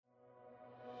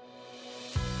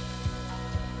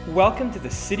Welcome to the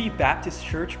City Baptist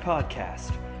Church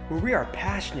podcast, where we are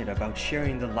passionate about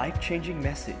sharing the life-changing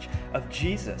message of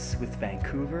Jesus with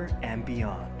Vancouver and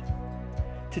beyond.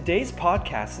 Today's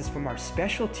podcast is from our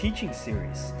special teaching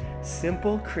series,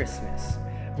 Simple Christmas.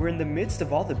 We're in the midst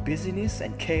of all the busyness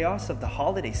and chaos of the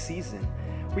holiday season.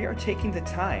 We are taking the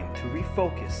time to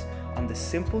refocus on the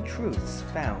simple truths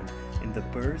found in the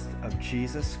birth of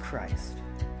Jesus Christ.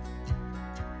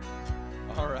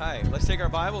 All right, let's take our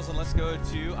Bibles and let's go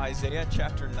to Isaiah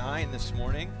chapter 9 this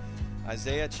morning.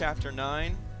 Isaiah chapter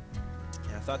 9.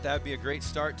 And I thought that would be a great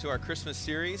start to our Christmas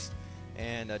series.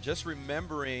 And just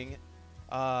remembering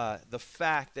the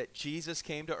fact that Jesus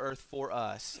came to earth for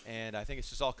us. And I think it's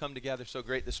just all come together so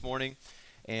great this morning.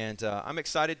 And I'm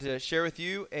excited to share with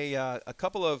you a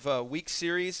couple of week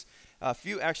series.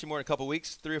 Actually more than a couple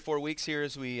weeks, 3 or 4 weeks here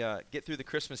as we get through the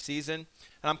Christmas season.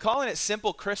 And I'm calling it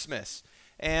Simple Christmas.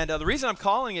 And the reason I'm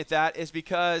calling it that is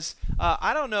because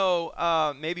I don't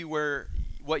know maybe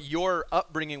what your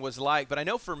upbringing was like, but I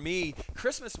know for me,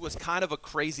 Christmas was kind of a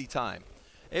crazy time.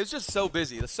 It was just so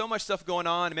busy. There's so much stuff going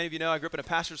on. Many of you know I grew up in a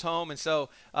pastor's home, and so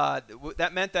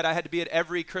that meant that I had to be at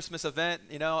every Christmas event.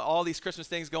 You know, all these Christmas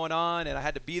things going on, and I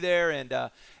had to be there, and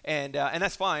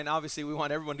that's fine. Obviously, we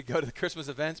want everyone to go to the Christmas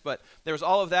events, but there was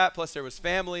all of that. Plus, there was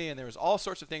family, and there was all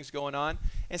sorts of things going on.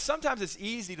 And sometimes it's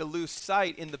easy to lose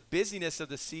sight in the busyness of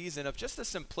the season of just the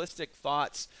simplistic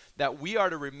thoughts that we are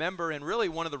to remember. And really,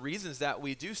 one of the reasons that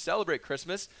we do celebrate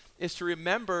Christmas is to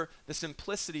remember the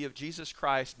simplicity of Jesus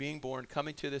Christ being born,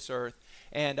 coming to this earth,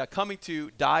 and coming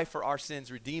to die for our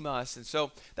sins, redeem us. And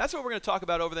so that's what we're going to talk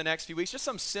about over the next few weeks, just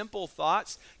some simple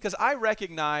thoughts, because I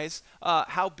recognize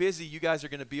how busy you guys are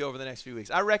going to be over the next few weeks.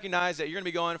 I recognize that you're going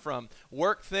to be going from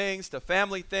work things to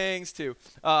family things to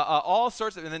all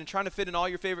sorts of, and then trying to fit in all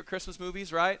your favorite Christmas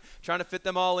movies, right? Trying to fit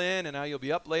them all in, and now you'll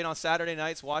be up late on Saturday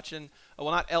nights watching,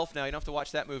 well, not Elf now, you don't have to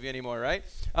watch that movie anymore, right?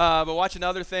 But watching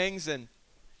other things,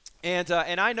 and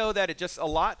I know that a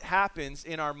lot happens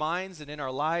in our minds and in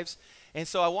our lives. And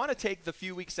so I want to take the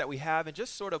few weeks that we have and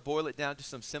just sort of boil it down to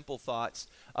some simple thoughts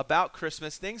about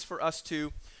Christmas, things for us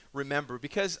to remember.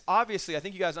 Because obviously, I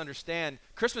think you guys understand,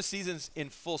 Christmas season's in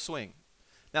full swing.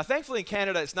 Now, thankfully in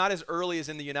Canada, it's not as early as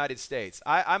in the United States.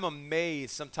 I'm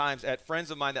amazed sometimes at friends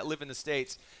of mine that live in the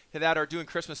States that are doing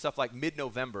Christmas stuff like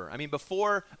mid-November. I mean,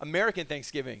 before American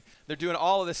Thanksgiving, they're doing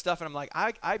all of this stuff, and I'm like,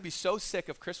 I'd be so sick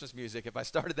of Christmas music if I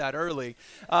started that early.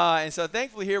 And so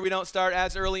thankfully here we don't start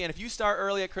as early, and if you start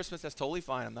early at Christmas, that's totally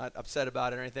fine. I'm not upset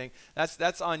about it or anything.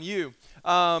 That's on you.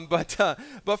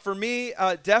 But for me,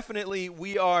 definitely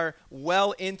we are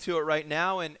well into it right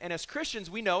now, and as Christians,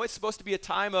 we know it's supposed to be a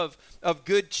time of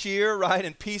good cheer, right,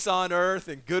 and peace on earth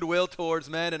and goodwill towards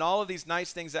men and all of these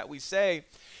nice things that we say.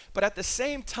 But at the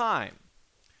same time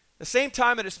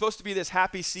that it's supposed to be this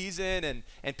happy season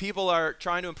and people are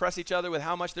trying to impress each other with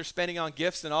how much they're spending on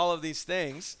gifts and all of these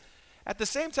things, at the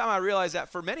same time I realize that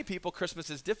for many people, Christmas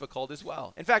is difficult as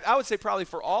well. In fact, I would say probably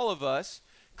for all of us,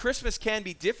 Christmas can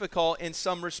be difficult in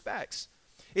some respects.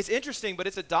 It's interesting, but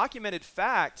it's a documented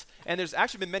fact, and there's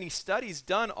actually been many studies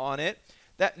done on it,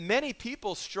 that many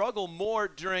people struggle more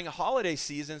during holiday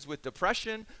seasons with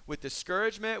depression, with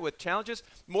discouragement, with challenges,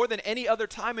 more than any other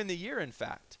time in the year, in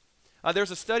fact. There's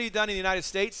a study done in the United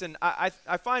States, and I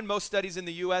find most studies in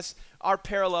the U.S. are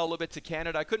parallel a little bit to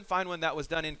Canada. I couldn't find one that was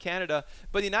done in Canada.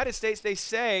 But in the United States, they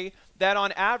say that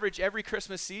on average, every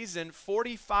Christmas season,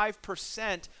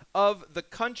 45% of the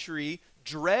country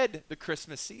dread the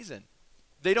Christmas season.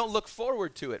 They don't look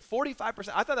forward to it.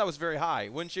 45%. I thought that was very high,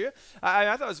 wouldn't you? I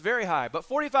thought it was very high. But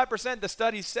 45%, the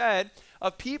study said,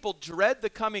 of people dread the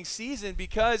coming season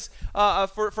because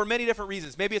for many different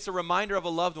reasons. Maybe it's a reminder of a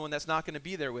loved one that's not going to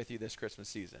be there with you this Christmas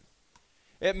season.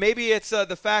 Maybe it's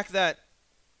the fact that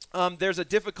there's a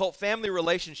difficult family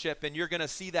relationship and you're going to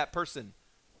see that person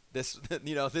this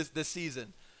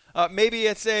season. Maybe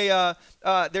it's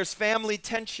there's family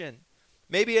tension.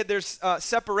 Maybe there's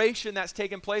separation that's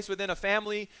taken place within a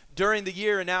family during the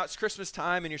year, and now it's Christmas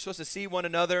time, and you're supposed to see one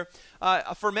another.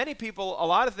 For many people, a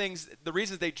lot of things, the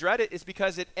reasons they dread it is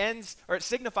because it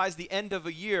signifies the end of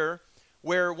a year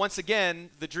where, once again,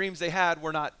 the dreams they had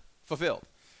were not fulfilled.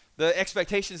 The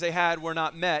expectations they had were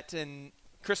not met, and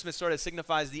Christmas sort of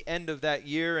signifies the end of that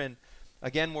year, and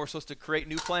again, we're supposed to create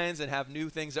new plans and have new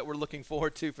things that we're looking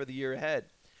forward to for the year ahead.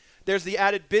 There's the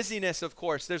added busyness, of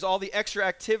course. There's all the extra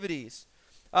activities.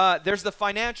 There's the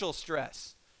financial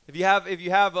stress. If you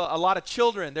have a lot of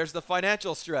children, there's the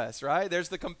financial stress, right? There's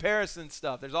the comparison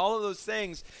stuff. There's all of those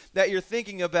things that you're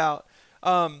thinking about.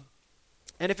 And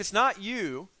if it's not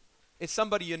you, it's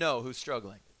somebody you know who's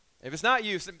struggling. If it's not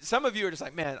you, some of you are just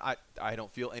like, man, I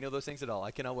don't feel any of those things at all.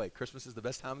 I cannot wait. Christmas is the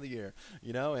best time of the year,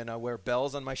 and I wear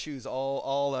bells on my shoes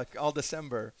all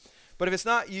December. But if it's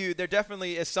not you, there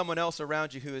definitely is someone else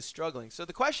around you who is struggling. So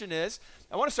the question is,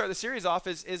 I want to start the series off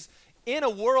is in a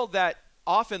world that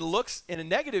often looks in a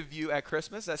negative view at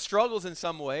Christmas, that struggles in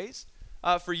some ways.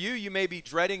 For you, you may be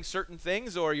dreading certain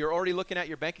things, or you're already looking at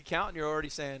your bank account and you're already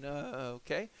saying,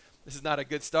 okay, this is not a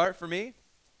good start for me.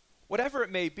 Whatever it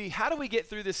may be, how do we get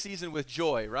through this season with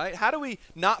joy, right? How do we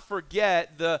not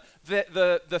forget the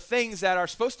things that are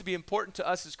supposed to be important to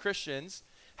us as Christians?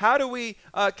 How do we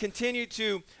continue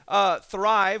to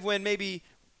thrive when maybe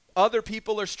other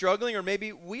people are struggling, or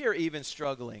maybe we are even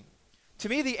struggling? To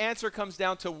me, the answer comes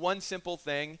down to one simple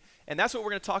thing, and that's what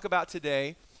we're going to talk about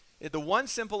today, the one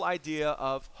simple idea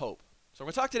of hope. So we're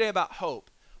going to talk today about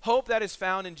hope. Hope that is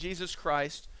found in Jesus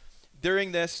Christ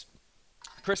during this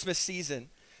Christmas season.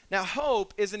 Now,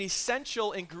 hope is an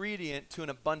essential ingredient to an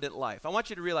abundant life. I want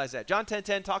you to realize that. John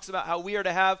 10:10 talks about how we are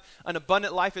to have an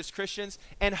abundant life as Christians,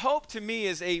 and hope to me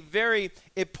is a very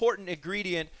important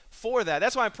ingredient for that.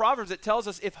 That's why in Proverbs it tells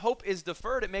us if hope is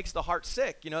deferred, it makes the heart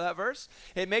sick. You know that verse?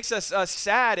 It makes us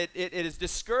sad. It is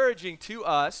discouraging to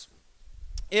us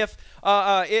if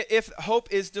hope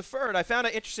is deferred. I found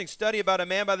an interesting study about a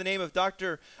man by the name of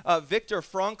Dr. Viktor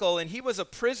Frankl, and he was a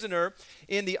prisoner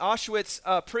in the Auschwitz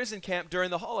prison camp during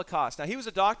the Holocaust. Now, he was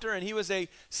a doctor and he was a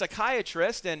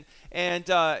psychiatrist, and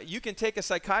you can take a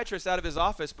psychiatrist out of his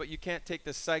office, but you can't take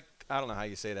the I don't know how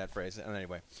you say that phrase.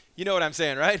 Anyway, you know what I'm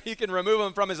saying, right? You can remove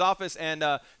him from his office and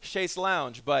chase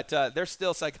lounge, but they're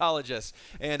still psychologists.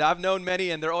 And I've known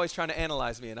many, and they're always trying to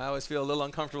analyze me, and I always feel a little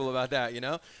uncomfortable about that,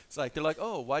 It's like, they're like,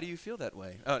 oh, why do you feel that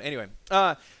way? Oh, anyway.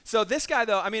 So this guy,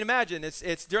 though, I mean, imagine,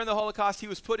 it's during the Holocaust, he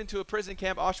was put into a prison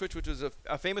camp, Auschwitz, which was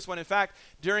a famous one. In fact,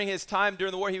 during his time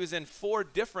during the war, he was in 4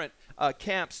 different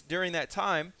camps during that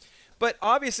time. But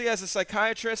obviously, as a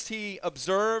psychiatrist, he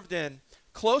observed and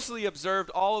closely observed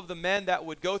all of the men that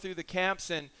would go through the camps,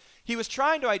 and he was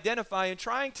trying to identify and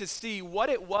trying to see what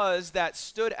it was that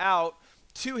stood out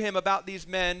to him about these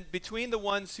men between the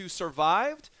ones who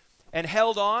survived and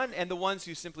held on and the ones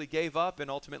who simply gave up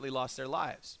and ultimately lost their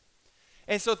lives.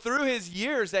 And so through his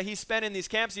years that he spent in these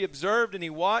camps, he observed and he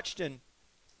watched and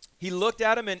he looked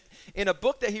at them, and in a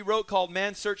book that he wrote called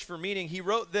Man's Search for Meaning, he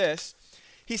wrote this.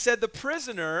 He said, the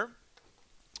prisoner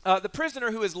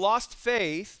who has lost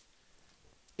faith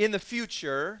in the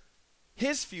future,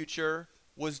 his future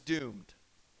was doomed.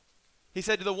 He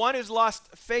said, to the one who's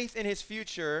lost faith in his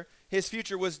future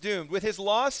was doomed. With his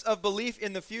loss of belief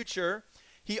in the future,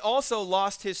 he also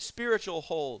lost his spiritual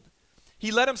hold. He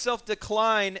let himself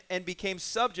decline and became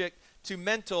subject to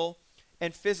mental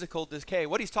and physical decay.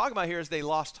 What he's talking about here is they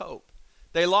lost hope.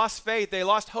 They lost faith. They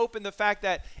lost hope in the fact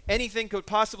that anything could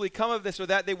possibly come of this or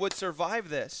that they would survive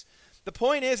this. The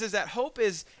point is that hope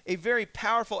is a very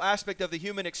powerful aspect of the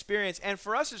human experience. And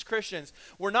for us as Christians,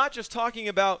 we're not just talking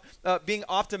about being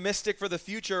optimistic for the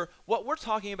future. What we're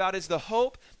talking about is the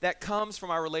hope that comes from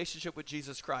our relationship with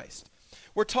Jesus Christ.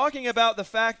 We're talking about the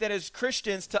fact that as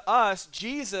Christians, to us,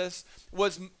 Jesus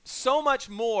was so much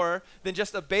more than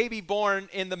just a baby born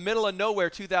in the middle of nowhere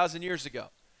 2,000 years ago.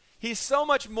 He's so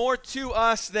much more to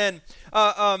us than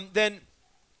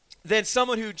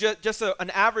someone who just an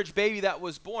average baby that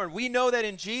was born. We know that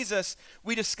in Jesus,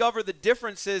 we discover the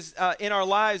differences in our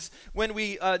lives. When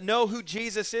we know who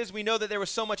Jesus is, we know that there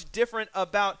was so much different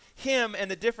about him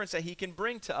and the difference that he can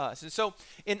bring to us. And so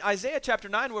in Isaiah chapter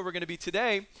 9, where we're going to be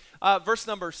today, verse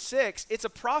number 6, it's a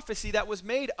prophecy that was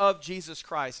made of Jesus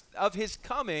Christ, of his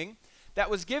coming,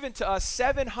 that was given to us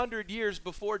 700 years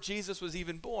before Jesus was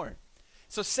even born.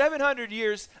 So 700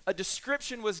 years, a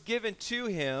description was given to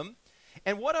him.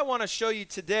 And what I want to show you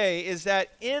today is that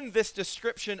in this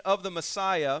description of the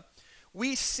Messiah,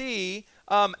 we see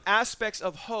aspects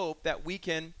of hope that we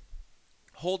can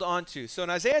hold on to. So in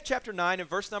Isaiah chapter 9 and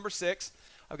verse number 6,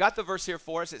 I've got the verse here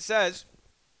for us. It says,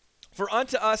 "For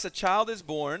unto us a child is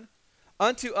born,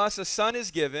 unto us a son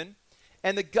is given,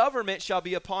 and the government shall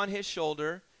be upon his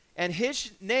shoulder, and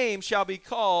his name shall be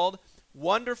called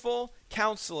Wonderful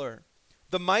Counselor,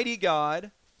 the Mighty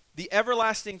God, the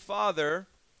Everlasting Father,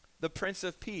 the Prince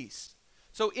of Peace."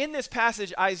 So in this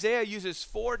passage, Isaiah uses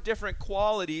 4 different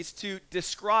qualities to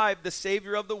describe the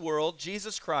Savior of the world,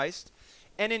 Jesus Christ.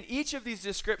 And in each of these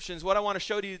descriptions, what I want to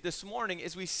show to you this morning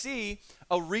is we see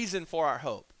a reason for our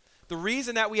hope. The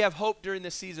reason that we have hope during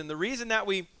this season, the reason that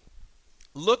we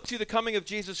look to the coming of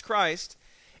Jesus Christ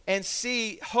and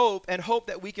see hope and hope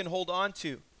that we can hold on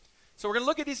to. So we're going to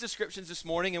look at these descriptions this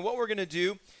morning, and what we're going to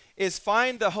do is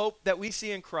find the hope that we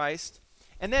see in Christ.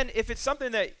 And then if it's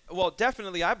something that, well,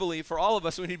 definitely I believe for all of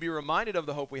us we need to be reminded of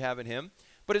the hope we have in him.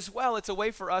 but as well, it's a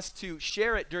way for us to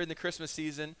share it during the Christmas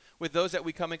season with those that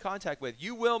we come in contact with.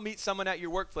 You will meet someone at your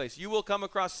workplace. You will come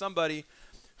across somebody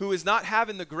who is not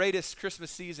having the greatest Christmas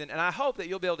season, and I hope that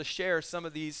you'll be able to share some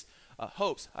of these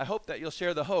hopes. I hope that you'll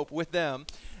share the hope with them,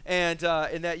 and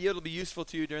that it'll be useful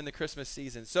to you during the Christmas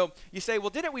season. So you say,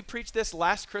 well, didn't we preach this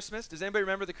last Christmas? Does anybody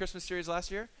remember the Christmas series last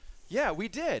year? Yeah, we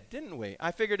did, didn't we?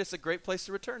 I figured it's a great place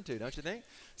to return to, don't you think?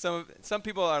 Some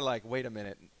people are like, wait a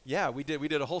minute. Yeah, we did. We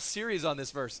did a whole series on this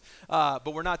verse,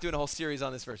 but we're not doing a whole series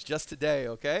on this verse just today,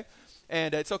 okay?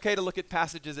 And it's okay to look at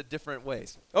passages at different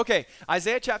ways. Okay,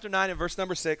 Isaiah chapter 9 and verse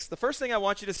number 6. The first thing I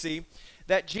want you to see,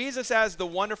 that Jesus as the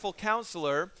wonderful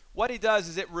counselor, what he does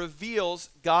is it reveals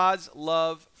God's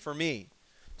love for me.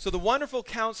 So the wonderful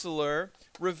counselor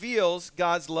reveals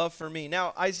God's love for me.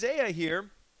 Now, Isaiah here,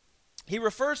 he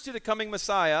refers to the coming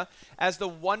Messiah as the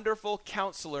wonderful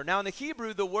counselor. Now, in the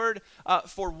Hebrew, the word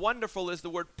for wonderful is the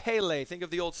word Pele. Think of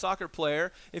the old soccer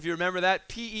player, if you remember that,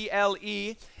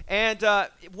 P-E-L-E. And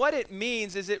what it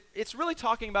means is it's really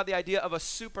talking about the idea of a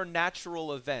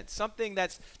supernatural event, something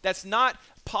that's not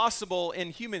possible in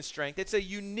human strength. It's a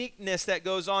uniqueness that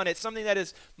goes on. It's something that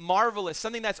is marvelous,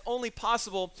 something that's only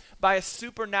possible by a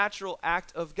supernatural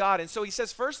act of God. And so he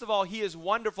says, first of all, he is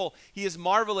wonderful. He is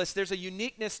marvelous. There's a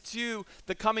uniqueness to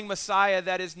the coming Messiah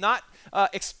that is not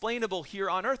explainable here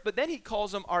on earth. But then he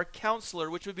calls him our counselor,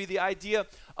 which would be the idea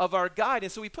of our guide.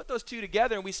 And so we put those two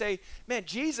together and we say, man,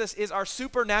 Jesus is our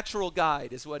supernatural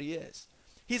guide, is what he is.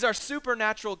 He's our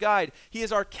supernatural guide. He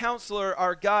is our counselor,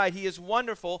 our guide. He is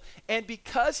wonderful. And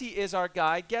because he is our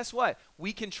guide, guess what?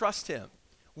 We can trust him.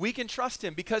 We can trust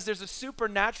him because there's a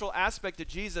supernatural aspect to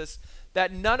Jesus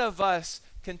that none of us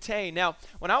contain. Now,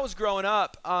 when I was growing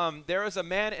up, there was a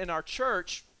man in our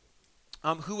church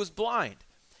who was blind.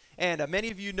 And many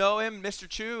of you know him, Mr.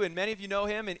 Chu, and many of you know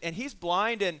him. And he's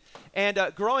blind.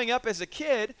 And growing up as a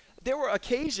kid, there were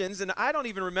occasions, and I don't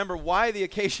even remember why the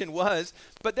occasion was,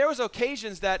 but there was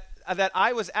occasions that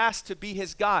I was asked to be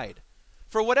his guide.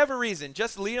 For whatever reason,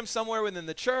 just lead him somewhere within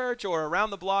the church or around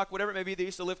the block, whatever it may be. They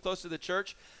used to live close to the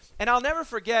church. And I'll never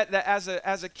forget that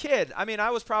as a kid, I mean,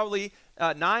 I was probably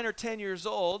 9 or 10 years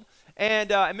old, and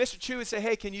Mr. Chu would say,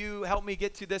 hey, can you help me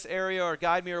get to this area or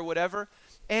guide me or whatever?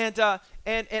 And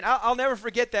I'll never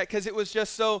forget that because it was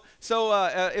just so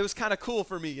it was kind of cool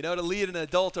for me, you know, to lead an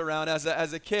adult around as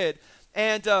a kid.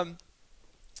 And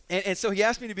so he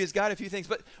asked me to be his guide a few things.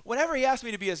 But whenever he asked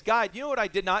me to be his guide, you know what I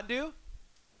did not do?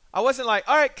 I wasn't like,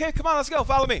 all right, kid, come on, let's go,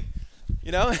 follow me.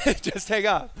 You know, just take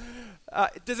off.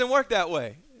 It doesn't work that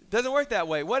way. It doesn't work that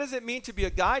way. What does it mean to be a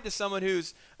guide to someone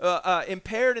who's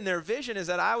impaired in their vision is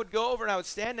that I would go over and I would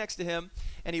stand next to him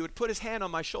and he would put his hand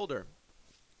on my shoulder.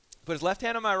 Put his left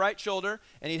hand on my right shoulder,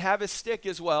 and he'd have his stick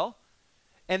as well.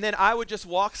 And then I would just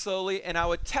walk slowly, and I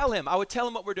would tell him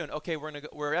what we're doing. Okay,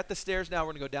 we're at the stairs now.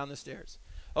 We're going to go down the stairs.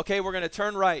 Okay, we're going to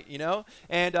turn right, you know,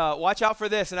 and watch out for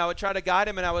this. And I would try to guide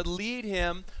him, and I would lead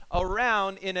him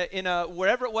around in a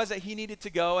wherever it was that he needed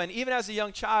to go. And even as a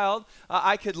young child,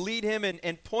 I could lead him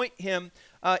and point him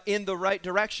in the right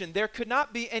direction. There could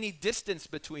not be any distance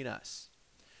between us.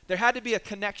 There had to be a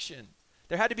connection.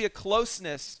 There had to be a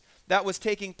closeness that was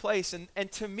taking place.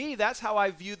 And to me, that's how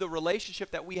I view the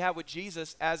relationship that we have with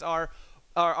Jesus as our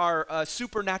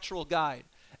supernatural guide,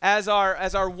 as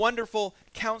our wonderful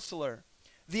counselor.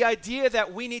 The idea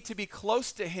that we need to be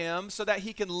close to him so that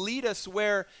he can lead us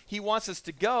where he wants us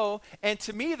to go. And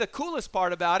to me, the coolest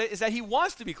part about it is that he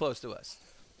wants to be close to us.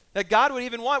 That God would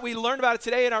even want, we learned about it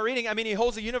today in our reading. I mean, he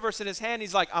holds the universe in his hand.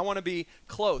 He's like, I want to be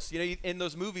close. You know, in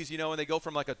those movies, you know, when they go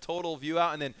from like a total view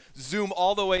out and then zoom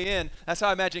all the way in, that's how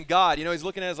I imagine God. You know, he's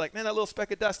looking at us like, man, that little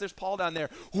speck of dust, there's Paul down there.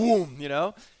 Whoom, you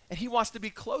know. And he wants to be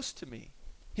close to me.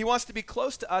 He wants to be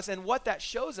close to us. And what that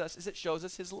shows us is it shows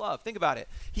us his love. Think about it.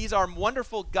 He's our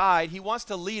wonderful guide. He wants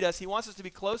to lead us. He wants us to be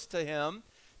close to him.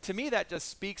 To me, that just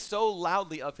speaks so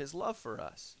loudly of his love for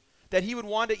us, that he would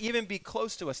want to even be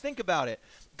close to us. Think about it.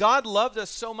 God loved us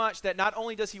so much that not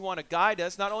only does he want to guide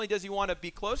us, not only does he want to be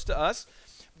close to us,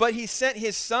 but he sent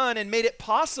his son and made it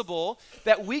possible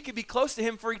that we could be close to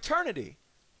him for eternity.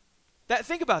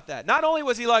 Think about that. Not only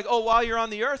was he like, oh, while you're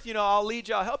on the earth, you know, I'll lead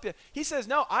you, I'll help you. He says,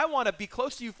 no, I want to be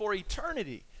close to you for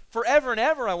eternity. Forever and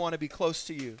ever I want to be close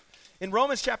to you. In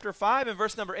Romans chapter 5 and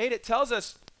verse number 8, it tells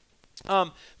us,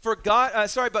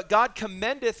 but God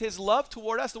commendeth his love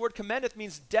toward us. The word commendeth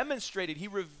means demonstrated. He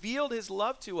revealed his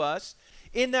love to us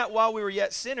in that while we were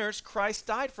yet sinners, Christ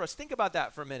died for us. Think about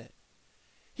that for a minute.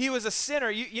 He was a sinner.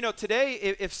 You know, today,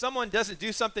 if someone doesn't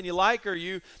do something you like or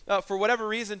you, for whatever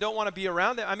reason, don't want to be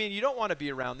around them, I mean, you don't want to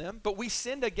be around them, but we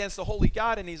sinned against the holy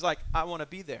God, and he's like, I want to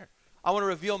be there. I want to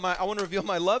reveal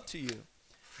my love to you.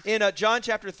 In John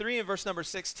chapter 3 and verse number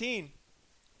 16,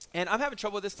 And I'm having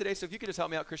trouble with this today, so if you could just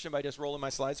help me out, Christian, by just rolling my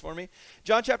slides for me.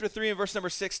 John chapter 3 and verse number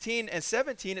 16 and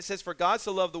 17, it says, "For God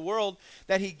so loved the world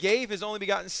that he gave his only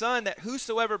begotten Son, that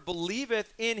whosoever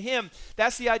believeth in him,"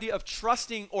 that's the idea of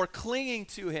trusting or clinging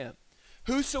to him.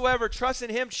 "Whosoever trusts in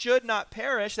him should not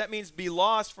perish," that means be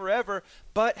lost forever,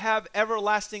 "but have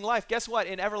everlasting life." Guess what?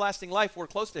 In everlasting life, we're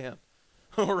close to him.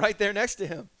 We're right there next to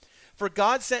him. "For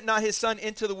God sent not his Son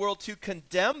into the world to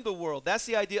condemn the world." That's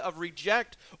the idea of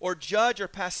reject or judge or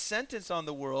pass sentence on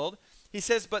the world. He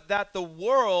says, "but that the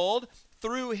world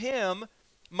through him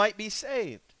might be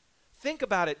saved." Think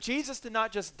about it. Jesus did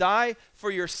not just die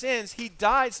for your sins. He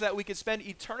died so that we could spend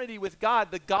eternity with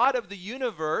God, the God of the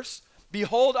universe.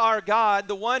 Behold our God,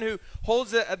 the one who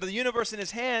holds the universe in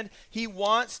his hand. He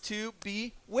wants to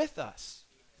be with us.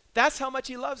 That's how much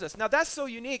he loves us. Now, that's so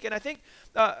unique, and I think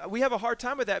we have a hard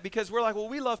time with that because we're like, well,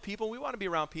 we love people. We want to be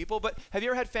around people, but have you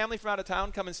ever had family from out of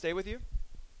town come and stay with you?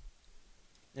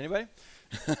 Anybody?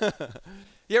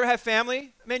 You ever have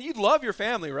family? Man, you love your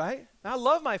family, right? I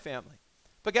love my family.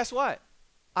 But guess what?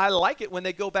 I like it when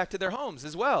they go back to their homes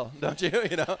as well, don't you?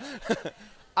 You know,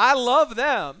 I love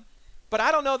them, but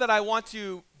I don't know that I want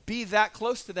to be that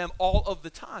close to them all of the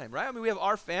time, right? I mean, we have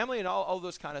our family and all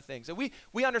those kind of things. And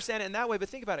we understand it in that way, but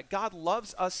think about it. God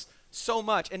loves us so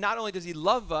much. And not only does he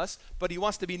love us, but he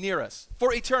wants to be near us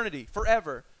for eternity,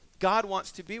 forever. God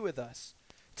wants to be with us.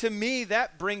 To me,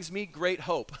 that brings me great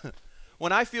hope.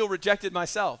 When I feel rejected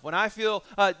myself, when I feel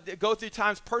go through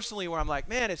times personally where I'm like,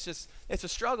 man, it's a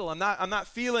struggle. I'm not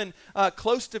feeling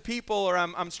close to people, or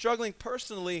I'm struggling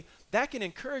personally. That can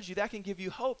encourage you. That can give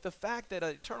you hope. The fact that an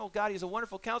eternal God, he's a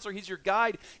wonderful counselor. He's your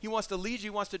guide. He wants to lead you. He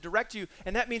wants to direct you.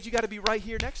 And that means you got to be right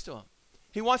here next to him.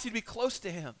 He wants you to be close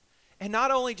to him. And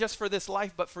not only just for this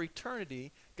life, but for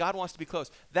eternity, God wants to be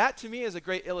close. That to me is a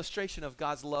great illustration of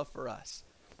God's love for us.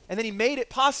 And then he made it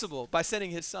possible by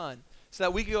sending his Son so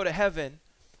that we could go to heaven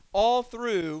all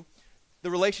through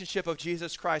the relationship of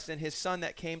Jesus Christ and his Son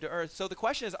that came to earth. So the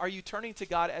question is, are you turning to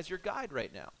God as your guide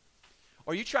right now?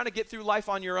 Or are you trying to get through life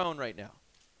on your own right now?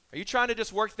 Are you trying to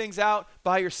just work things out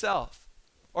by yourself?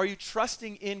 Or are you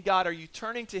trusting in God? Are you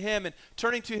turning to him and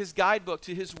turning to his guidebook,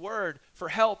 to his word for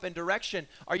help and direction?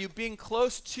 Are you being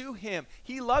close to him?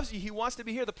 He loves you. He wants to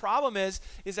be here. The problem is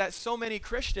that so many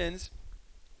Christians,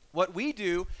 what we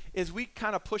do is we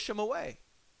kind of push him away.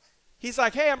 He's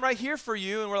like, hey, I'm right here for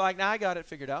you. And we're like, nah, I got it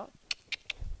figured out.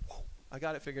 I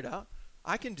got it figured out.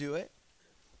 I can do it.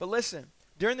 But listen,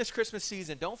 during this Christmas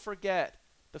season, don't forget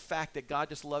the fact that God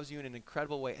just loves you in an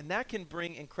incredible way. And that can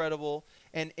bring incredible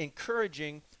and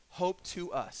encouraging hope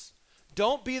to us.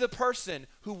 Don't be the person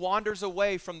who wanders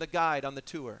away from the guide on the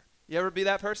tour. You ever be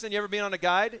that person? You ever been on a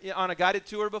guided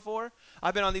tour before?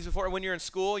 I've been on these before when you're in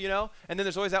school, you know, and then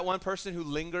there's always that one person who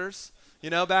lingers, you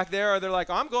know, back there, or they're like,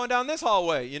 oh, I'm going down this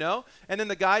hallway, you know, and then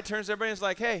the guide turns to everybody and is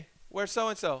like, hey, where's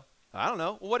so-and-so? I don't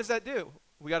know. Well, what does that do?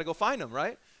 We got to go find them,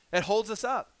 right? It holds us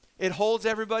up. It holds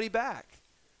everybody back.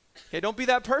 Okay, don't be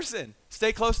that person.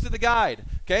 Stay close to the guide.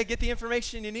 Okay, get the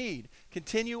information you need.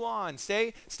 Continue on.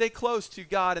 Stay close to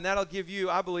God, and that'll give you,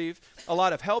 I believe, a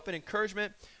lot of help and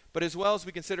encouragement. But as well as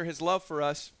we consider his love for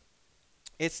us,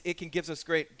 it can gives us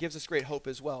great hope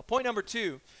as well. Point number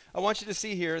 2, I want you to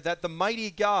see here that the mighty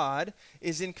God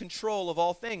is in control of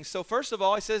all things. So first of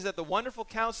all, it says that the wonderful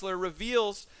counselor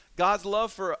reveals God's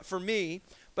love for me.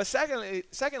 But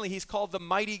secondly, he's called the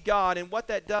mighty God. And what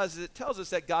that does is it tells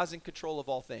us that God's in control of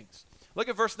all things. Look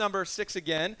at verse number 6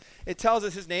 again. It tells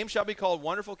us his name shall be called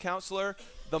Wonderful Counselor,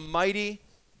 the mighty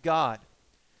God.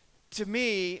 To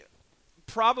me,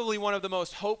 probably one of the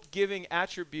most hope-giving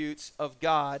attributes of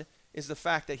God is the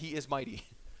fact that he is mighty.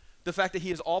 The fact that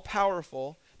he is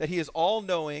all-powerful, that he is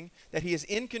all-knowing, that he is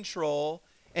in control,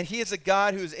 and he is a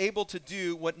God who is able to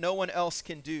do what no one else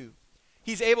can do.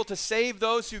 He's able to save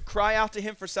those who cry out to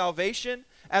him for salvation.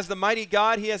 As the mighty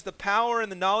God, he has the power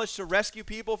and the knowledge to rescue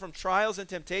people from trials and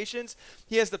temptations.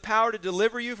 He has the power to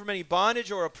deliver you from any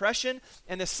bondage or oppression.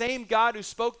 And the same God who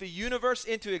spoke the universe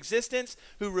into existence,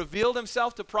 who revealed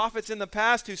himself to prophets in the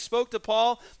past, who spoke to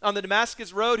Paul on the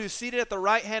Damascus road, who's seated at the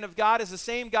right hand of God, is the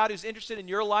same God who's interested in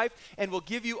your life and will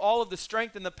give you all of the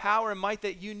strength and the power and might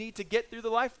that you need to get through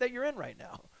the life that you're in right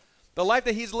now. The life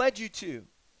that he's led you to.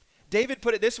 David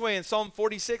put it this way in Psalm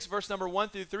 46, verse number 1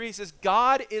 through 3. He says,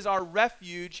 God is our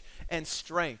refuge and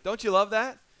strength. Don't you love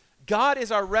that? God is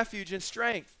our refuge and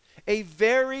strength, a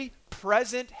very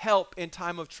present help in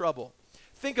time of trouble.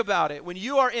 Think about it. When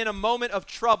you are in a moment of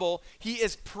trouble, he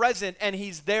is present and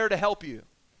he's there to help you.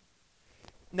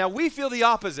 Now, we feel the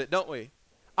opposite, don't we?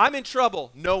 I'm in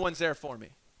trouble. No one's there for me.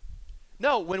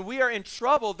 No, when we are in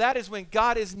trouble, that is when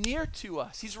God is near to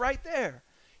us. He's right there.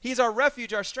 He's our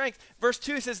refuge, our strength. Verse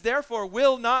 2 says, therefore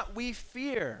will not we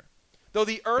fear, though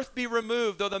the earth be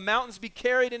removed, though the mountains be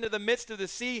carried into the midst of the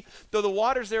sea, though the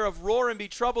waters thereof roar and be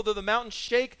troubled, though the mountains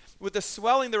shake with the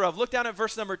swelling thereof. Look down at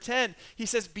verse number 10. He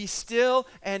says, be still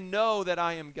and know that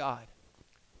I am God.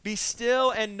 Be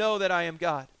still and know that I am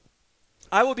God.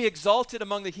 I will be exalted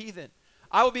among the heathen.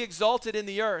 I will be exalted in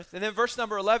the earth. And then verse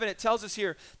number 11, it tells us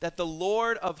here that the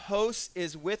Lord of hosts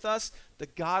is with us. The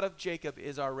God of Jacob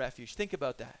is our refuge. Think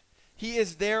about that. He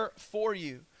is there for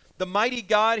you. The mighty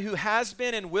God who has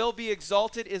been and will be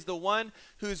exalted is the one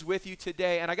who's with you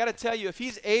today. And I got to tell you, if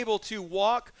he's able to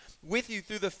walk with you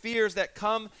through the fears that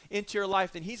come into your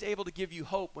life, then he's able to give you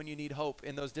hope when you need hope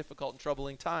in those difficult and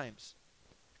troubling times.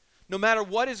 No matter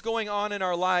what is going on in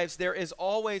our lives, there is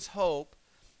always hope,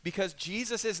 because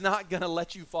Jesus is not going to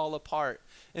let you fall apart.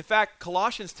 In fact,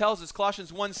 Colossians tells us,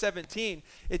 Colossians 1:17,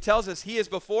 it tells us he is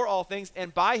before all things,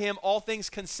 and by him all things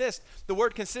consist. The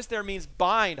word consist there means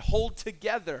bind, hold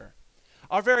together.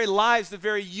 Our very lives, the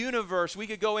very universe, we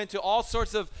could go into all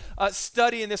sorts of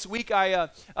study. And this week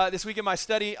in my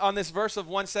study on this verse of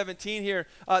 1:17 here,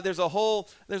 there's a whole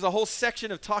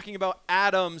section of talking about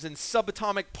atoms and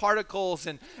subatomic particles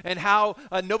and how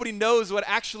nobody knows what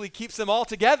actually keeps them all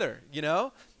together, you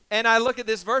know? And I look at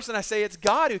this verse and I say, it's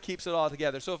God who keeps it all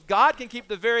together. So if God can keep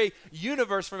the very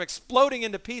universe from exploding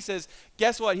into pieces,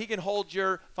 guess what? He can hold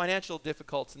your financial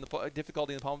difficulty in the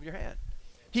palm of your hand.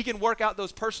 He can work out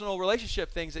those personal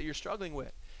relationship things that you're struggling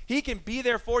with. He can be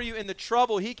there for you in the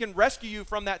trouble. He can rescue you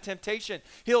from that temptation.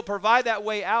 He'll provide that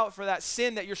way out for that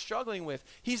sin that you're struggling with.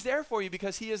 He's there for you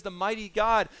because he is the mighty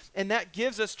God, and that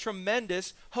gives us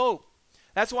tremendous hope.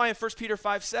 That's why in 1 Peter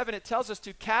 5:7 it tells us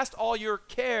to cast all your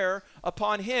care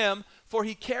upon him, for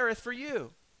he careth for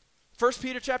you. 1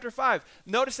 Peter chapter 5.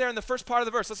 Notice there in the first part of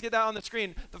the verse. Let's get that on the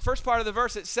screen. The first part of the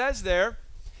verse, it says there,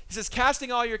 it says, casting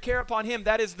all your care upon him,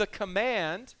 that is the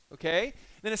command, okay?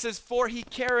 Then it says, for he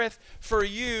careth for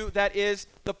you, that is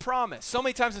the promise. So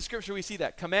many times in Scripture we see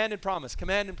that, command and promise,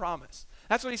 command and promise.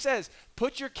 That's what he says.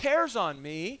 Put your cares on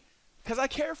me because I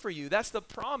care for you. That's the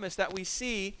promise that we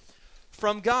see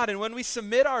from God. And when we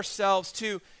submit ourselves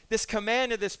to this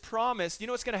command and this promise, you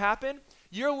know what's going to happen?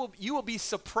 You will be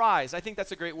surprised. I think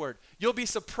that's a great word. You'll be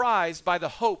surprised by the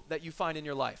hope that you find in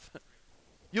your life.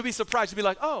 You'll be surprised. You'll be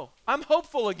like, oh, I'm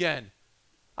hopeful again.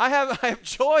 I have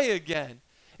joy again.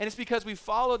 And it's because we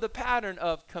follow the pattern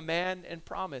of command and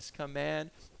promise,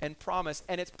 command and promise.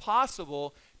 And it's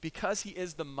possible because he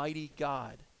is the mighty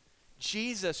God.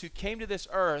 Jesus, who came to this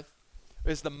earth,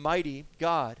 is the mighty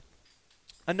God.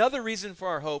 Another reason for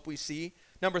our hope we see,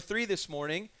 number 3 this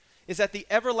morning, is that the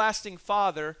everlasting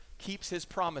Father keeps his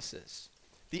promises.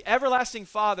 The everlasting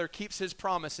Father keeps his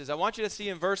promises. I want you to see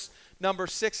in verse number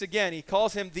 6 again, he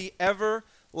calls him the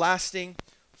everlasting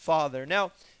Father.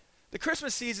 Now, the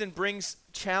Christmas season brings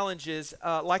challenges,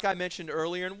 like I mentioned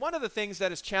earlier, and one of the things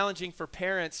that is challenging for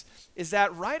parents is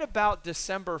that right about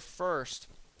December 1st,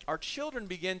 our children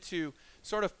begin to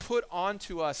sort of put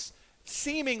onto us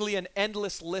seemingly an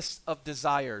endless list of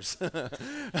desires.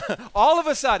 All of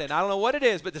a sudden, I don't know what it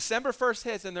is, but December 1st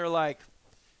hits and they're like,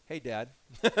 hey, Dad,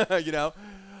 you know.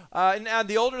 And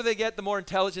the older they get, the more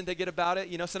intelligent they get about it.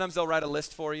 You know, sometimes they'll write a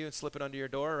list for you and slip it under your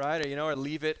door, right? Or, you know, or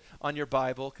leave it on your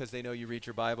Bible because they know you read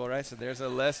your Bible, right? So there's a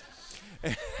list.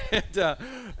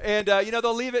 and you know,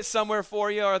 they'll leave it somewhere for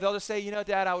you, or they'll just say, you know,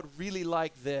 Dad, I would really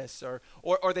like this. Or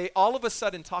they all of a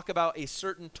sudden talk about a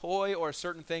certain toy or a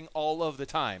certain thing all of the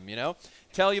time, you know.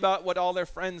 Tell you about what all their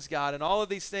friends got and all of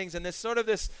these things. And this sort of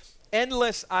this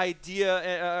endless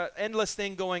idea, endless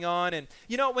thing going on. And,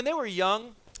 you know, when they were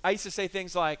young, I used to say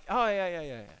things like, oh,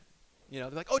 yeah. You know,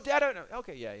 they're like, oh, Dad, I don't know.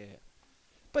 Okay, yeah.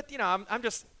 But, you know,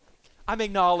 I'm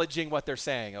acknowledging what they're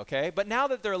saying, okay? But now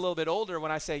that they're a little bit older,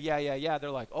 when I say, yeah,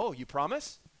 they're like, oh, you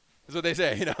promise? That's what they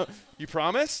say, you know, you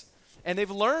promise? And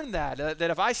they've learned that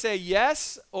if I say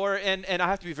yes, and I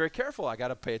have to be very careful. I got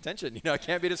to pay attention. You know, I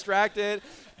can't be distracted.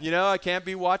 You know, I can't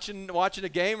be watching a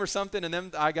game or something, and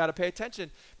then I got to pay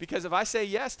attention. Because if I say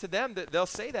yes to them, they'll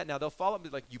say that now. They'll follow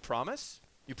up like, you promise?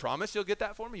 You promise you'll get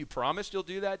that for me? You promise you'll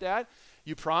do that, Dad?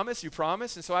 You promise?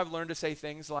 And so I've learned to say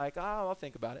things like, oh, I'll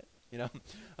think about it. You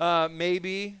know,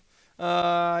 maybe,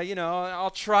 you know,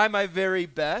 I'll try my very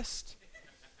best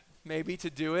maybe to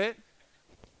do it.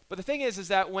 But the thing is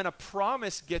that when a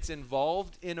promise gets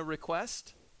involved in a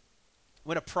request,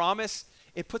 when a promise,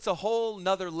 it puts a whole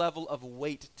nother level of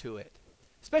weight to it,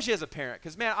 especially as a parent.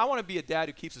 Because, man, I want to be a dad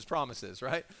who keeps his promises,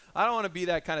 right? I don't want to be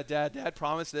that kind of dad. Dad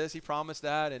promised this, he promised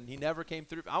that, and he never came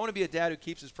through. I want to be a dad who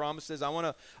keeps his promises. I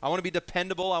want to be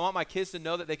dependable. I want my kids to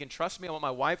know that they can trust me. I want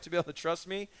my wife to be able to trust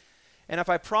me. And if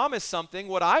I promise something,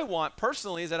 what I want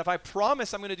personally is that if I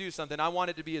promise I'm going to do something, I want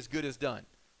it to be as good as done.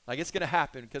 Like it's going to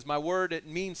happen because my word, it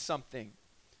means something.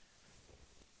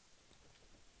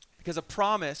 Because a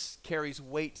promise carries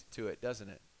weight to it, doesn't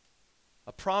it?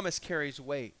 A promise carries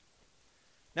weight.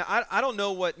 Now, I don't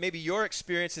know what maybe your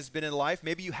experience has been in life.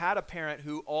 Maybe you had a parent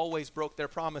who always broke their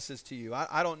promises to you.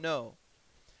 I don't know.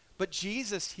 But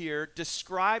Jesus here,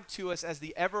 described to us as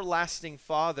the everlasting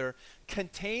Father,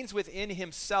 contains within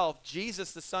himself,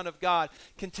 Jesus, the Son of God,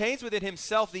 contains within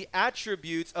himself the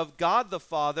attributes of God the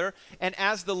Father, and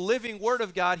as the living Word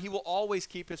of God, he will always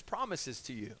keep his promises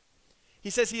to you. He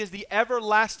says he is the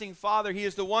everlasting Father. He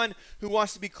is the one who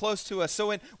wants to be close to us.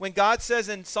 So when God says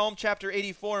in Psalm chapter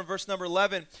 84 and verse number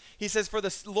 11, he says, "For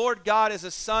the Lord God is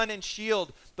a sun and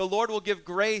shield. The Lord will give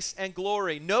grace and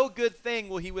glory. No good thing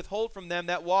will he withhold from them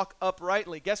that walk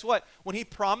uprightly." Guess what? When he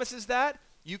promises that,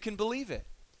 you can believe it.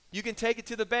 You can take it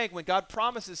to the bank. When God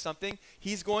promises something,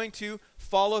 he's going to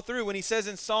follow through. When he says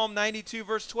in Psalm 92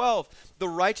 verse 12, "The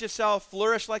righteous shall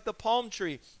flourish like the palm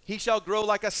tree. He shall grow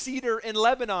like a cedar in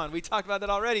Lebanon." We talked about that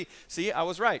already. See, I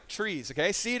was right. Trees,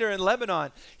 okay? Cedar in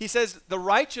Lebanon. He says the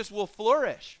righteous will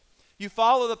flourish. You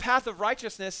follow the path of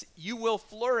righteousness, you will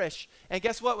flourish. And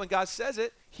guess what? When God says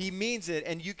it, he means it,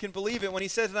 and you can believe it. When he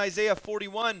says in Isaiah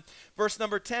 41, verse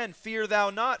number 10, "Fear thou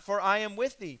not, for I am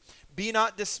with thee. Be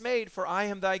not dismayed, for I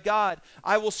am thy God.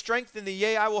 I will strengthen thee,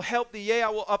 yea, I will help thee, yea, I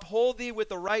will uphold thee with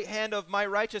the right hand of my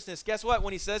righteousness." Guess what?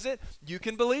 When he says it, you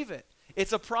can believe it.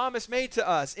 It's a promise made to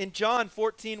us. In John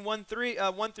 14, 1 through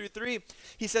 3,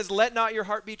 he says, "Let not your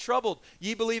heart be troubled.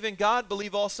 Ye believe in God,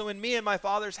 believe also in me. In my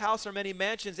Father's house are many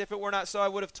mansions. If it were not so, I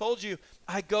would have told you.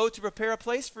 I go to prepare a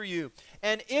place for you.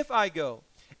 And if I go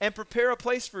and prepare a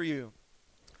place for you,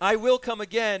 I will come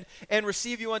again and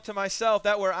receive you unto myself,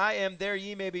 that where I am, there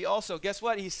ye may be also." Guess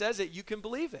what? He says it. You can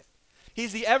believe it.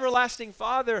 He's the everlasting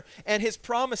Father, and his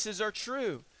promises are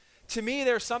true. To me,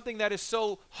 there's something that is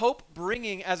so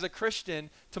hope-bringing as a Christian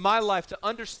to my life to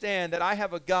understand that I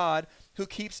have a God who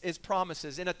keeps his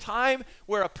promises. In a time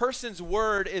where a person's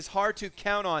word is hard to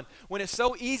count on, when it's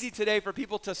so easy today for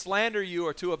people to slander you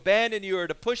or to abandon you or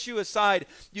to push you aside,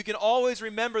 you can always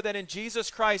remember that in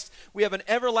Jesus Christ, we have an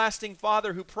everlasting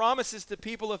Father who promises to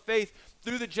people of faith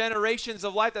through the generations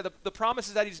of life, that the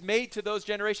promises that he's made to those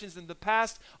generations in the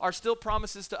past are still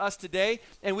promises to us today,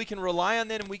 and we can rely on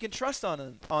them and we can trust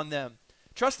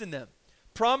trust in them.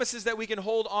 Promises that we can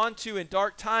hold on to in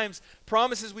dark times,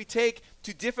 promises we take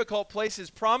to difficult places,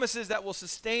 promises that will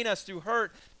sustain us through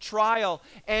hurt, trial,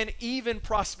 and even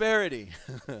prosperity.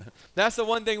 That's the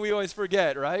one thing we always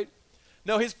forget, right?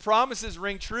 No, his promises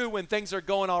ring true when things are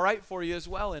going all right for you as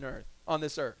well on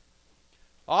this earth.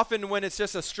 Often when it's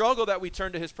just a struggle that we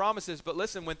turn to his promises, but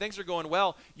listen, when things are going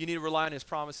well, you need to rely on his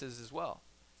promises as well.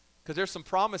 Because there's some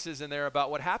promises in there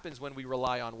about what happens when we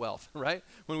rely on wealth, right?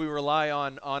 When we rely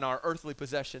on our earthly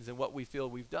possessions and what we feel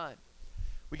we've done.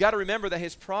 We got to remember that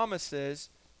his promises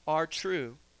are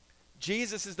true.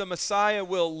 Jesus is the Messiah,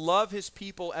 will love his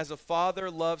people as a father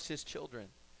loves his children.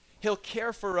 He'll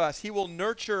care for us. He will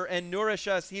nurture and nourish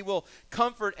us. He will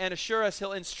comfort and assure us.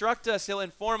 He'll instruct us. He'll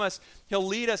inform us. He'll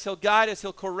lead us. He'll guide us.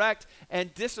 He'll correct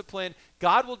and discipline.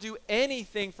 God will do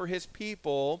anything for his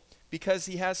people because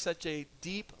he has such a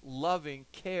deep, loving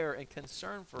care and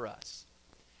concern for us.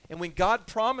 And when God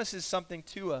promises something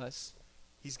to us,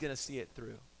 he's going to see it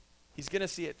through. He's going to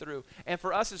see it through. And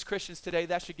for us as Christians today,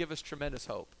 that should give us tremendous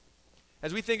hope.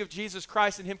 As we think of Jesus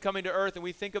Christ and him coming to earth, and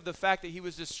we think of the fact that he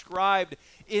was described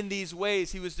in these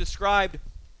ways, he was described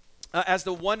as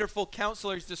the wonderful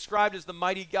counselor, he's described as the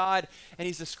mighty God, and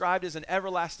he's described as an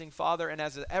everlasting Father. And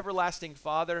as an everlasting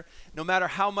Father, no matter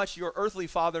how much your earthly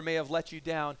father may have let you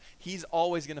down, he's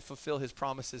always going to fulfill his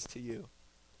promises to you.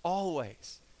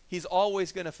 Always. He's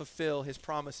always going to fulfill his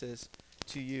promises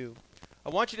to you. I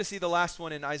want you to see the last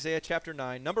one in Isaiah chapter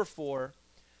 9, number 4,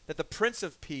 that the Prince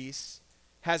of Peace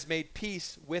has made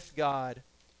peace with God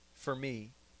for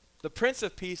me. The Prince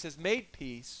of Peace has made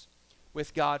peace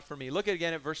with God for me. Look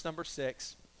again at verse number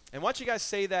 6. And I want you guys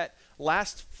say that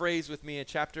last phrase with me in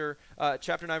chapter 9,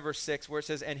 verse 6, where it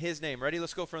says, "And his name." Ready?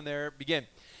 Let's go from there. Begin.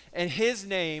 "And his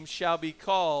name shall be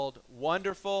called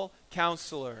Wonderful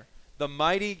Counselor, the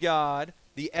Mighty God,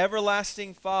 the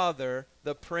Everlasting Father,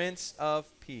 the Prince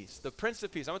of Peace." The Prince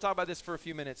of Peace. I'm going to talk about this for a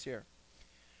few minutes here.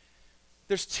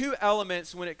 There's two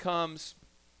elements when it comes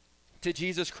to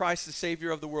Jesus Christ, the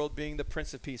Savior of the world, being the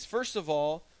Prince of Peace. First of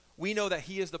all, we know that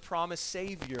he is the promised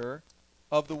Savior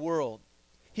of the world.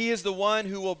 He is the one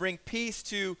who will bring peace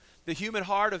to the human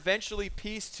heart, eventually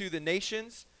peace to the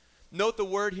nations. Note the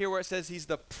word here where it says he's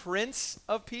the Prince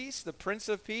of Peace, the Prince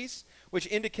of Peace. which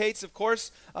indicates, of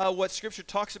course, what Scripture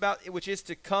talks about, which is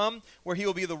to come, where he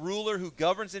will be the ruler who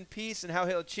governs in peace, and how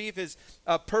he'll achieve his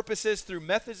purposes through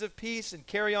methods of peace and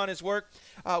carry on his work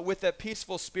with a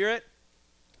peaceful spirit.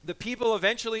 The people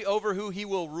eventually over who he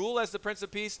will rule as the Prince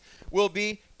of Peace will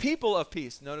be people of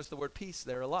peace. Notice the word peace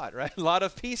there a lot, right? A lot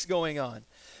of peace going on.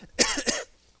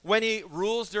 When he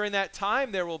rules during that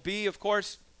time, there will be, of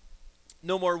course,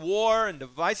 no more war and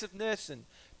divisiveness and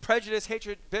prejudice,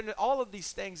 hatred, bitterness, all of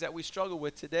these things that we struggle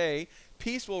with today.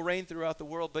 Peace will reign throughout the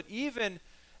world. But even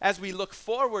as we look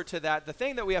forward to that, the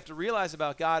thing that we have to realize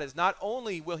about God is not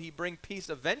only will he bring peace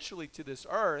eventually to this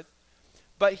earth,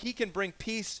 but he can bring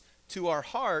peace to our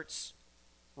hearts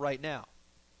right now.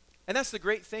 And that's the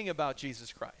great thing about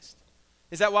Jesus Christ,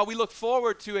 is that while we look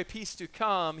forward to a peace to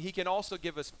come, he can also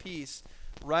give us peace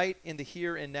right in the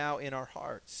here and now in our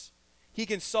hearts. He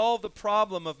can solve the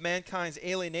problem of mankind's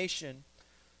alienation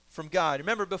from God.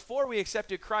 Remember, before we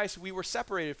accepted Christ, we were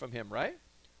separated from him, right?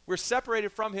 We're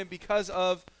separated from him because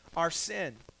of our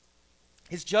sin.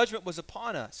 His judgment was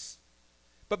upon us.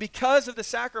 But because of the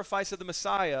sacrifice of the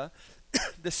Messiah,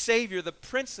 the Savior, the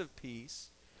Prince of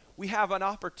Peace, we have an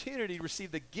opportunity to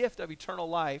receive the gift of eternal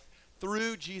life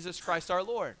through Jesus Christ our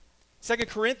Lord. 2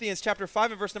 Corinthians chapter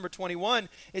 5 and verse number 21,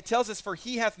 it tells us, "For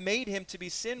he hath made him to be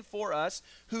sin for us,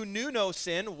 who knew no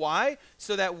sin." Why?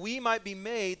 "So that we might be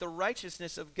made the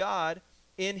righteousness of God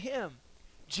in him."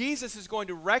 Jesus is going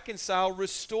to reconcile,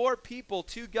 restore people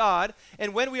to God,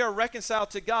 and when we are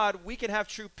reconciled to God, we can have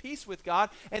true peace with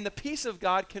God, and the peace of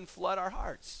God can flood our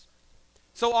hearts.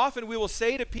 So often we will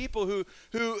say to people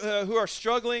who are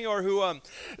struggling or who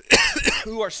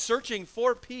who are searching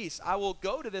for peace, I will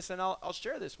go to this and I'll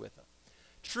share this with them.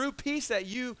 True peace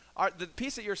the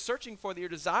peace that you're searching for, that you're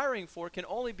desiring for, can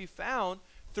only be found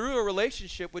through a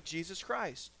relationship with Jesus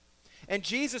Christ. And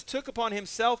Jesus took upon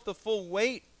himself the full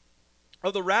weight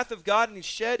of the wrath of God, and he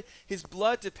shed his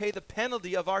blood to pay the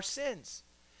penalty of our sins.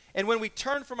 And when we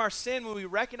turn from our sin, when we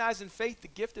recognize in faith the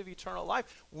gift of eternal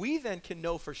life, we then can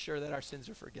know for sure that our sins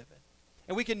are forgiven.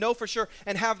 And we can know for sure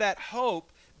and have that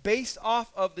hope based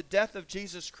off of the death of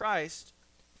Jesus Christ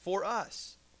for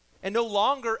us. And no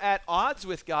longer at odds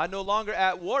with God, no longer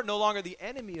at war, no longer the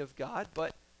enemy of God,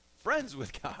 but friends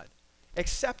with God,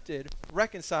 accepted,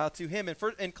 reconciled to him. And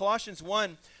in Colossians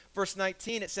 1, verse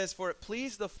 19, it says, "For it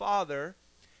pleased the Father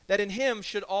that in him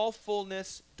should all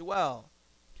fullness dwell.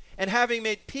 And having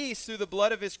made peace through the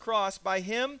blood of his cross, by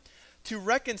him to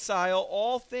reconcile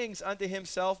all things unto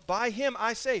himself. By him,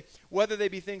 I say, whether they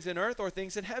be things in earth or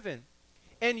things in heaven.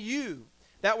 And you,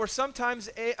 that were sometime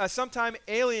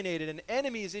alienated and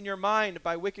enemies in your mind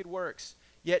by wicked works,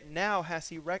 yet now hath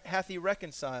he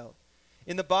reconciled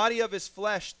in the body of his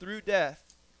flesh through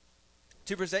death,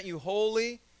 to present you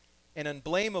holy and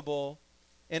unblameable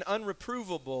and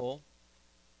unreprovable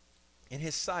in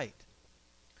his sight."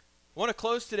 I want to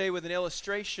close today with an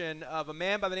illustration of a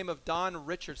man by the name of Don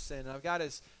Richardson. I've got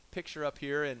his picture up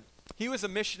here, and he was a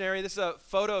missionary. This is a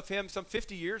photo of him some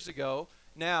 50 years ago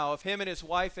now, of him and his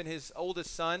wife and his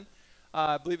oldest son.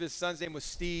 I believe his son's name was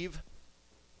Steve.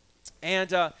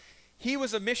 And he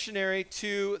was a missionary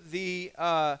to the,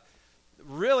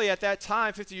 really at that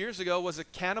time, 50 years ago, was a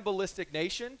cannibalistic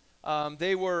nation.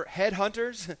 They were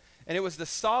headhunters, and it was the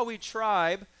Sawi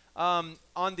tribe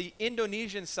on the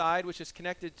Indonesian side, which is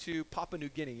connected to Papua New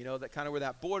Guinea, you know, that kind of where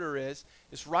that border is.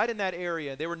 It's right in that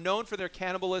area. They were known for their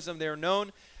cannibalism. They were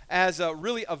known as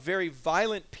really a very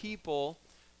violent people,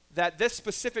 that this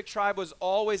specific tribe was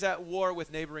always at war with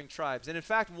neighboring tribes. And in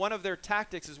fact, one of their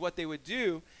tactics is what they would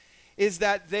do is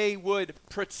that they would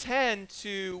pretend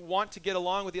to want to get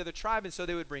along with the other tribe, and so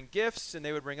they would bring gifts and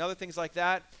they would bring other things like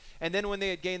that. And then when they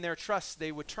had gained their trust,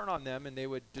 they would turn on them and they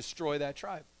would destroy that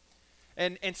tribe.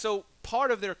 And so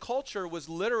part of their culture was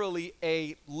literally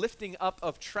a lifting up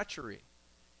of treachery.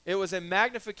 It was a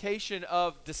magnification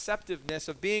of deceptiveness,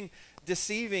 of being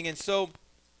deceiving. And so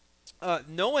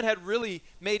no one had really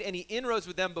made any inroads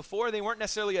with them before. They weren't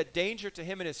necessarily a danger to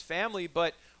him and his family,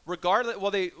 but regardless,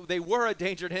 well, they were a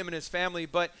danger to him and his family,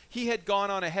 but he had gone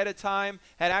on ahead of time,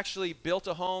 had actually built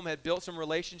a home, had built some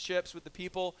relationships with the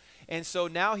people, and so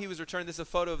now he was returning. This is a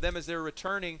photo of them as they were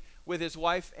returning with his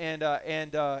wife and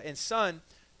son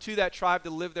to that tribe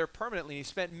to live there permanently. He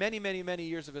spent many, many, many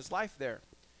years of his life there.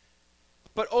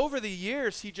 But over the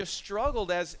years, he just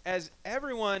struggled as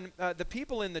everyone, the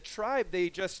people in the tribe, they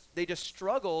just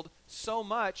struggled so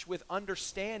much with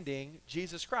understanding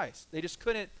Jesus Christ. They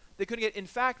couldn't get. In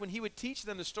fact, when he would teach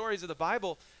them the stories of the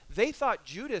Bible, they thought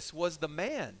Judas was the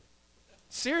man.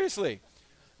 Seriously,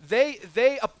 they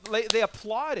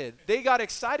applauded. They got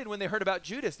excited when they heard about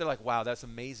Judas. They're like, "Wow, that's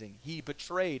amazing. He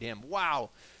betrayed him. Wow."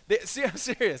 I'm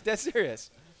serious. That's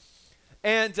serious.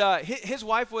 And his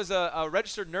wife was a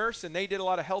registered nurse, and they did a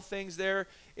lot of health things there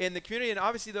in the community. And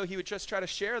obviously, though, he would just try to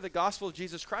share the gospel of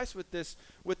Jesus Christ with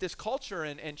this culture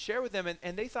and share with them.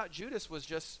 And they thought Judas was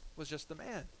just the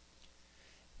man.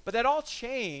 But that all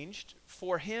changed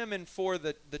for him and for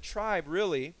the tribe,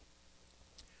 really,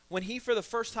 when he, for the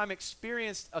first time,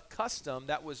 experienced a custom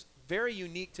that was very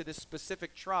unique to this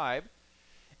specific tribe.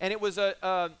 And it was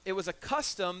a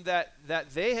custom that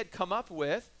they had come up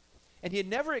with, and he had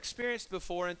never experienced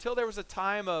before until there was a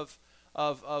time of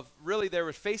really, they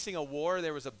were facing a war.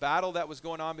 There was a battle that was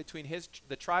going on between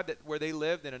the tribe where they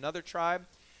lived and another tribe.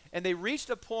 And they reached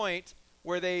a point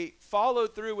where they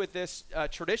followed through with this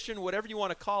tradition, whatever you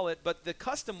want to call it, but the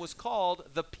custom was called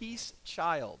the peace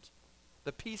child.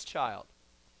 The peace child.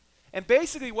 And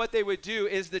basically what they would do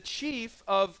is the chief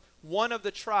of one of the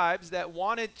tribes that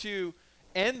wanted to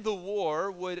end the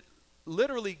war would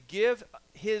literally give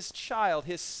his child,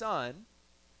 his son,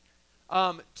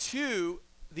 to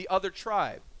the other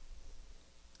tribe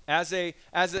as a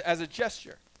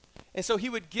gesture. And so he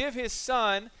would give his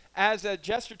son as a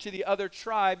gesture to the other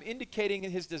tribe, indicating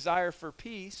his desire for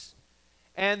peace.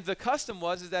 And the custom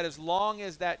was that as long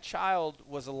as that child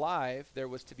was alive, there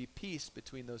was to be peace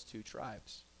between those two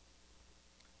tribes.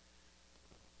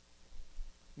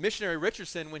 Missionary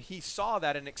Richardson, when he saw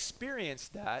that and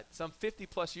experienced that some 50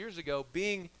 plus years ago,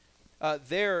 being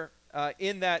there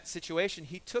in that situation,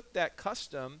 he took that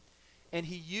custom and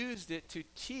he used it to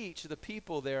teach the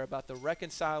people there about the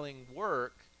reconciling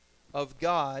work of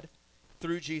God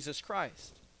through Jesus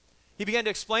Christ. He began to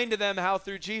explain to them how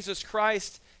through Jesus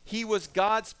Christ, he was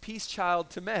God's peace child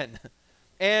to men.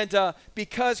 And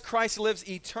because Christ lives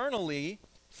eternally,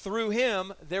 through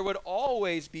him, there would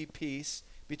always be peace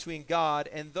between God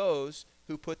and those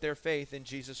who put their faith in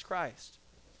Jesus Christ.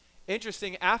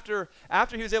 Interesting, after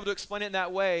he was able to explain it in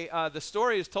that way, the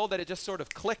story is told that it just sort of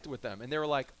clicked with them. And they were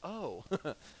like, oh,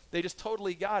 they just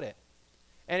totally got it.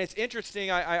 And it's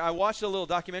interesting, I watched a little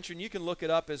documentary, and you can look it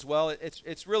up as well.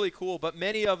 It's really cool. But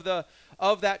many of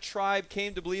that tribe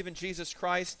came to believe in Jesus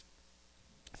Christ.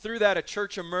 Through that, a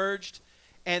church emerged,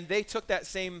 and they took that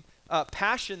same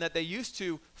passion that they used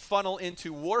to funnel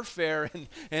into warfare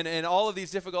and all of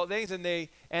these difficult things, and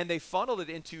they funneled it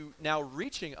into now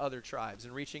reaching other tribes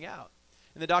and reaching out.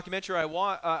 In the documentary I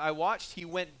watched, he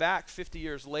went back 50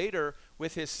 years later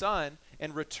with his son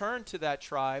and returned to that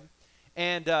tribe,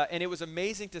 and it was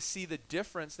amazing to see the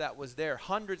difference that was there.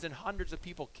 Hundreds and hundreds of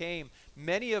people came.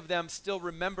 Many of them still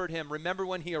remembered him, remember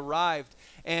when he arrived,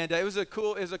 and it was a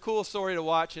cool story to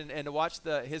watch and to watch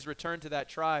his return to that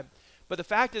tribe. But the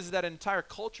fact is that an entire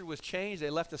culture was changed. They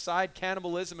left aside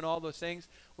cannibalism and all those things,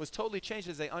 was totally changed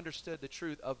as they understood the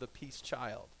truth of the peace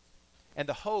child and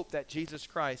the hope that Jesus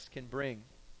Christ can bring.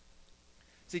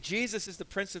 See, Jesus is the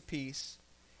Prince of Peace,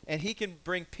 and he can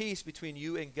bring peace between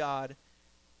you and God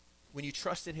when you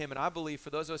trust in him. And I believe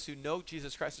for those of us who know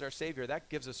Jesus Christ as our Savior, that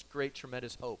gives us great,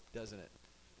 tremendous hope, doesn't it?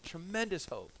 Tremendous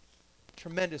hope.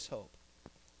 Tremendous hope.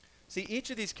 See, each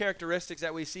of these characteristics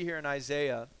that we see here in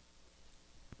Isaiah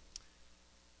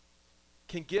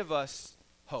can give us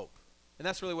hope. And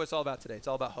that's really what it's all about today. It's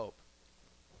all about hope.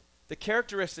 The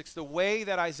characteristics, the way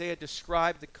that Isaiah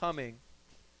described the coming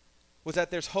was that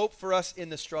there's hope for us in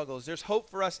the struggles. There's hope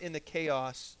for us in the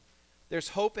chaos. There's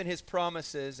hope in his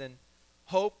promises, and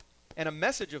hope and a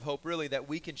message of hope, really, that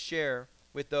we can share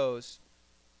with those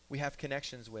we have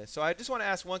connections with. So I just want to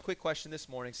ask one quick question this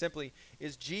morning. Simply,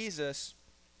 is Jesus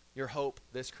your hope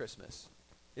this Christmas?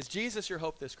 Is Jesus your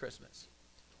hope this Christmas?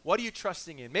 What are you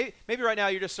trusting in? Maybe right now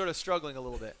you're just sort of struggling a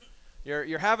little bit.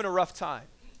 You're having a rough time.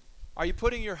 Are you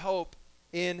putting your hope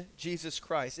in Jesus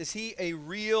Christ? Is he a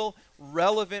real,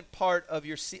 relevant part of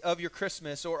your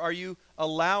Christmas, or are you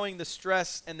allowing the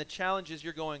stress and the challenges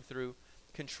you're going through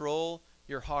control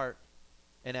your heart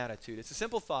and attitude? It's a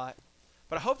simple thought,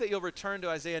 but I hope that you'll return to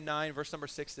Isaiah 9, verse number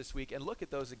 6 this week and look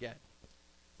at those again.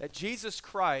 That Jesus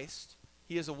Christ,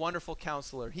 he is a wonderful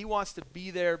counselor. He wants to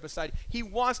be there beside you. He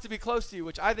wants to be close to you,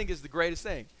 which I think is the greatest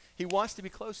thing. He wants to be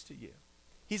close to you.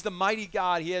 He's the mighty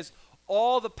God. He has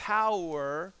all the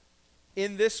power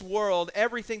in this world,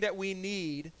 everything that we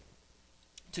need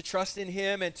to trust in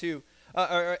him and to,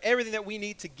 or everything that we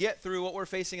need to get through what we're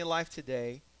facing in life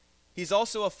today. He's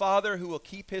also a father who will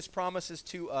keep his promises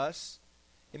to us.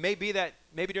 It may be that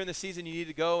maybe during the season you need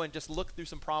to go and just look through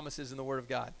some promises in the Word of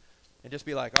God and just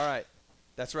be like, all right,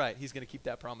 that's right. He's going to keep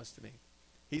that promise to me.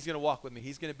 He's going to walk with me.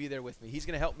 He's going to be there with me. He's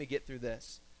going to help me get through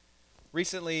this.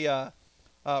 Recently I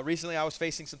was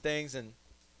facing some things, and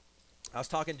I was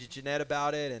talking to Jeanette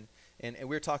about it, and we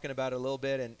were talking about it a little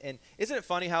bit. And isn't it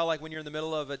funny how, like, when you're in the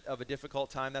middle of a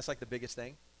difficult time, that's like the biggest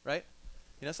thing, right?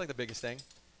 You know, it's like the biggest thing.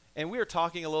 And we were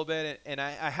talking a little bit, and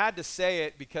I had to say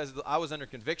it because I was under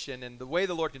conviction, and the way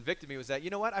the Lord convicted me was that, you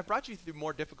know what, I brought you through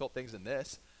more difficult things than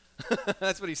this.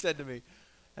 That's what he said to me.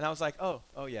 And I was like, oh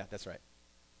yeah, that's right.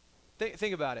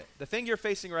 Think about it. The thing you're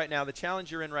facing right now, the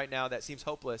challenge you're in right now that seems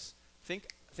hopeless, think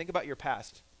about your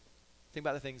past. Think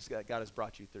about the things that God has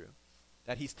brought you through,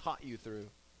 that he's taught you through,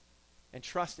 and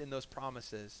trust in those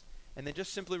promises. And then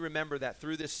just simply remember that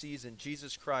through this season,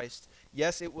 Jesus Christ,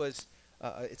 yes,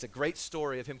 it's a great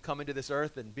story of him coming to this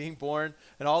earth and being born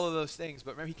and all of those things.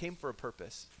 But remember, he came for a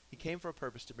purpose. He came for a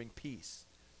purpose to bring peace.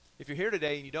 If you're here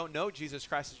today and you don't know Jesus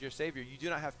Christ as your Savior, you do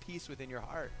not have peace within your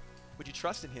heart. Would you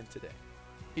trust in him today?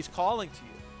 He's calling to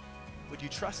you. Would you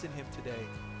trust in him today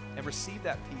and receive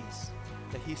that peace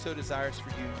that he so desires for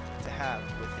you to have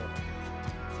with him?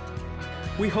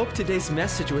 We hope today's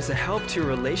message was a help to your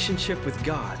relationship with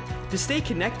God. To stay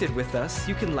connected with us,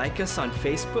 you can like us on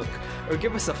Facebook or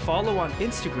give us a follow on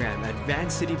Instagram at Van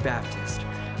City Baptist.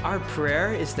 Our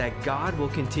prayer is that God will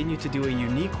continue to do a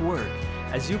unique work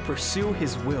as you pursue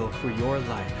his will for your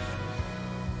life.